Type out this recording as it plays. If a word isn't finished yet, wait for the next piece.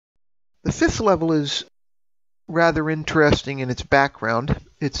The fifth level is rather interesting in its background.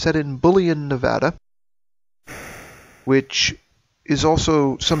 It's set in Bullion, Nevada, which is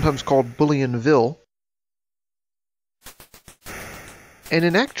also sometimes called Bullionville. And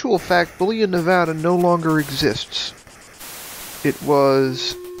in actual fact, Bullion, Nevada no longer exists. It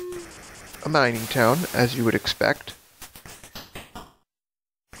was a mining town, as you would expect.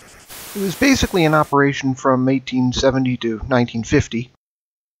 It was basically in operation from 1870 to 1950.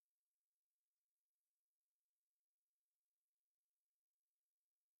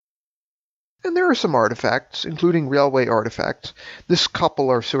 And there are some artifacts, including railway artifacts. This couple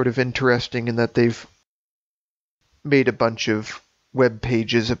are sort of interesting in that they've made a bunch of web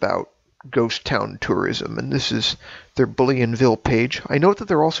pages about ghost town tourism, and this is their Bullionville page. I note that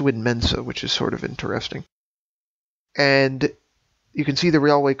they're also in Mensa, which is sort of interesting. And you can see the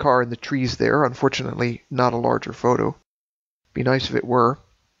railway car and the trees there. Unfortunately, not a larger photo. Be nice if it were.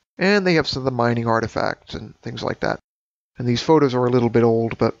 And they have some of the mining artifacts and things like that. And these photos are a little bit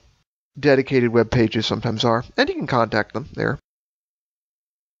old, but dedicated web pages sometimes are. And you can contact them there.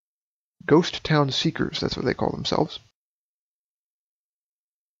 Ghost Town Seekers, that's what they call themselves.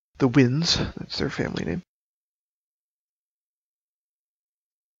 The Winds, that's their family name.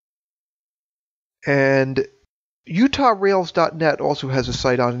 And UtahRails.net also has a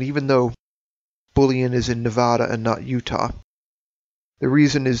site on it, even though Bullion is in Nevada and not Utah. The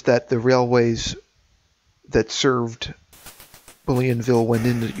reason is that the railways that served Bullionville went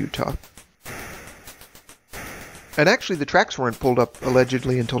into Utah. And actually the tracks weren't pulled up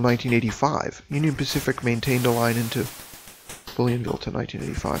allegedly until 1985. Union Pacific maintained a line into Bullionville to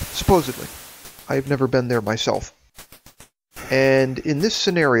 1985, supposedly. I've never been there myself. And in this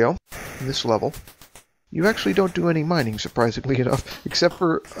scenario, in this level, you actually don't do any mining, surprisingly enough, except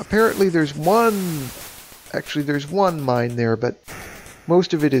for apparently there's one mine there, but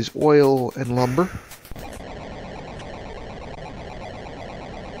most of it is oil and lumber.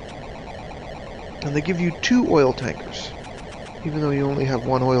 And they give you 2 oil tankers, even though you only have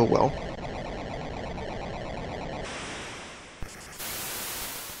 1 oil well.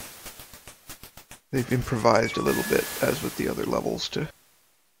 They've improvised a little bit, as with the other levels, to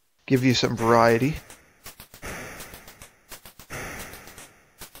give you some variety.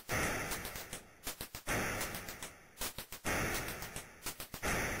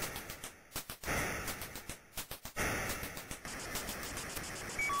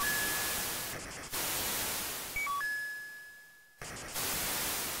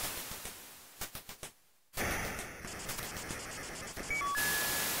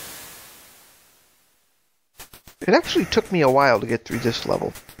 It actually took me a while to get through this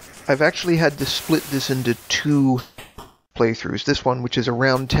level. I've actually had to split this into 2 playthroughs. This one, which is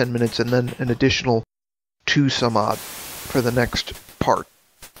around 10 minutes, and then an additional 2 some odd for the next part.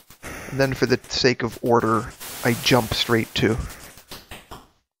 And then for the sake of order, I jump straight to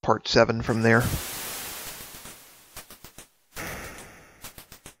part 7 from there.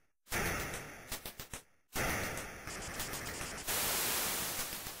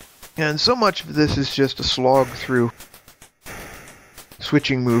 And so much of this is just a slog through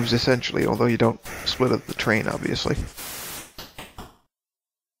switching moves, essentially, although you don't split up the train, obviously.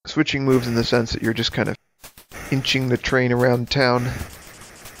 Switching moves in the sense that you're just kind of inching the train around town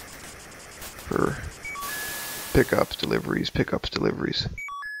for pickups, deliveries,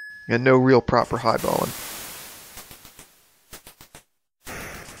 and no real proper highballing.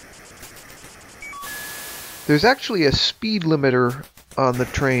 There's actually a speed limiter on the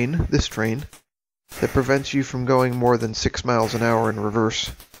train, this train, that prevents you from going more than 6 miles an hour in reverse.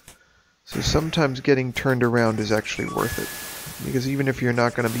 So sometimes getting turned around is actually worth it. Because even if you're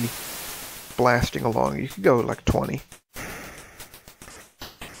not going to be blasting along, you could go like 20.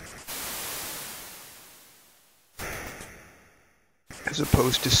 As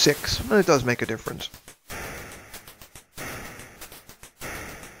opposed to 6. And it does make a difference.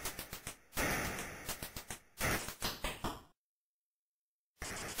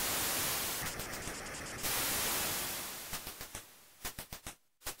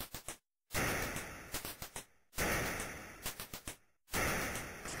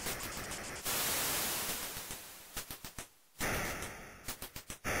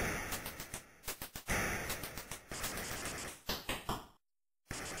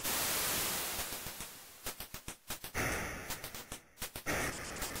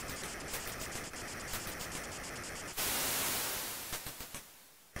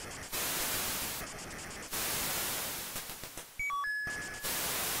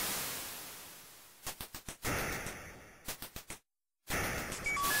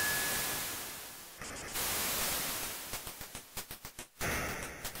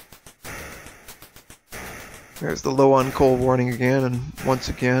 There's the low on coal warning again, and once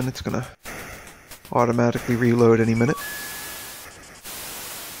again it's going to automatically reload any minute.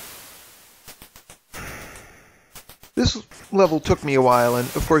 This level took me a while, and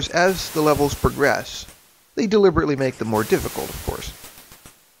of course as the levels progress, they deliberately make them more difficult, of course.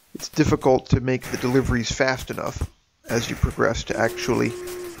 It's difficult to make the deliveries fast enough as you progress to actually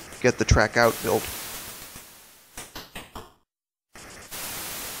get the track out built.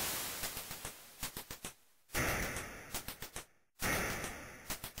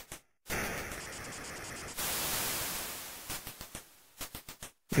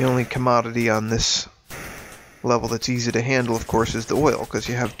 The only commodity on this level that's easy to handle, of course, is the oil, because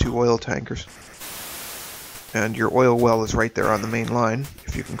you have 2 oil tankers. And your oil well is right there on the main line,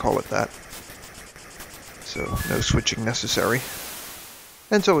 if you can call it that. So, no switching necessary.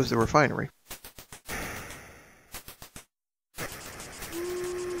 And so is the refinery.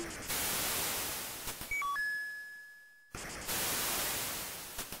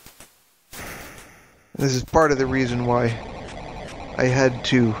 This is part of the reason why I had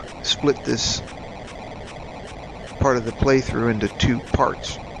to split this part of the playthrough into 2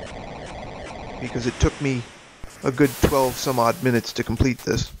 parts, because it took me a good 12 some odd minutes to complete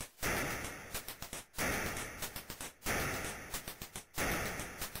this.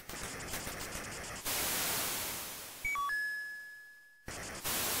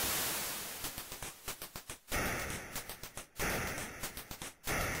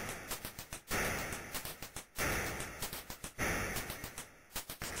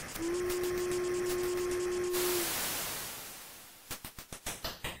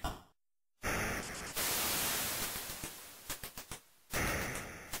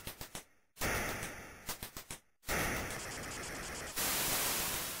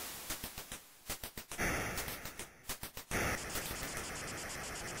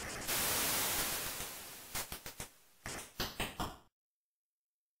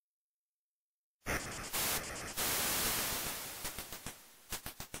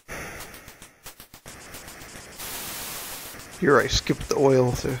 Here I skipped the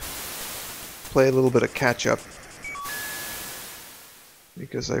oil to play a little bit of catch-up,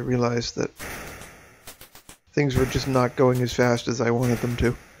 because I realized that things were just not going as fast as I wanted them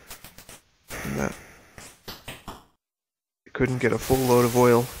to, and that I couldn't get a full load of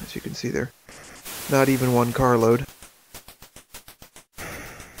oil, as you can see there. Not even 1 carload.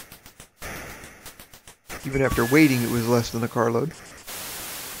 Even after waiting, it was less than a carload.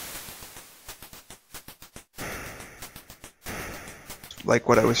 Like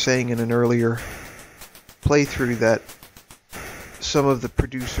what I was saying in an earlier playthrough, that some of the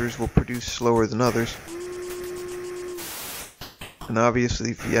producers will produce slower than others. And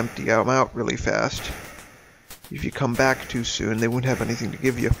obviously if you empty them out really fast, if you come back too soon, they won't have anything to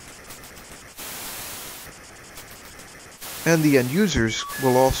give you. And the end users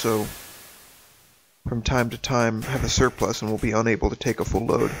will also, from time to time, have a surplus and will be unable to take a full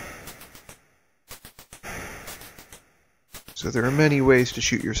load. So there are many ways to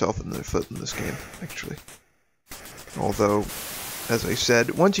shoot yourself in the foot in this game, actually. Although, as I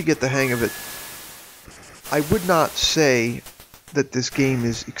said, once you get the hang of it, I would not say that this game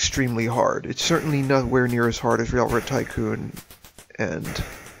is extremely hard. It's certainly nowhere near as hard as Railroad Tycoon and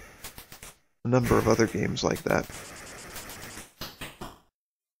a number of other games like that.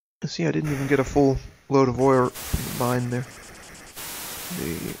 See, I didn't even get a full load of oil from the mine there.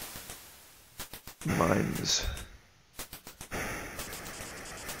 The mines...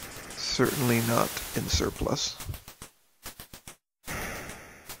 certainly not in surplus.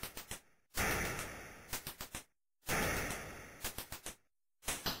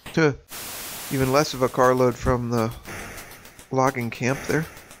 Even less of a carload from the logging camp there.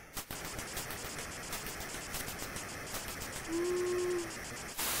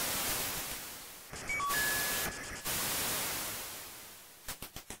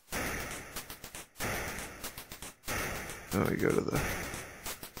 Oh, we go to the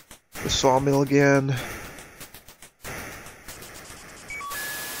sawmill again.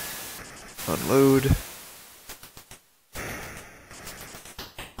 Unload.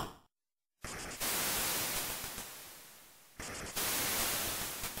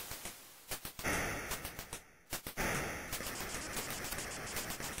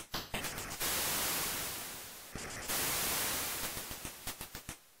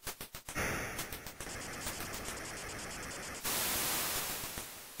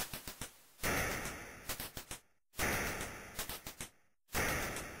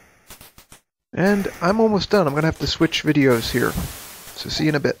 And I'm almost done. I'm going to have to switch videos here. So see you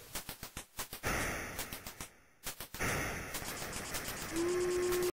in a bit.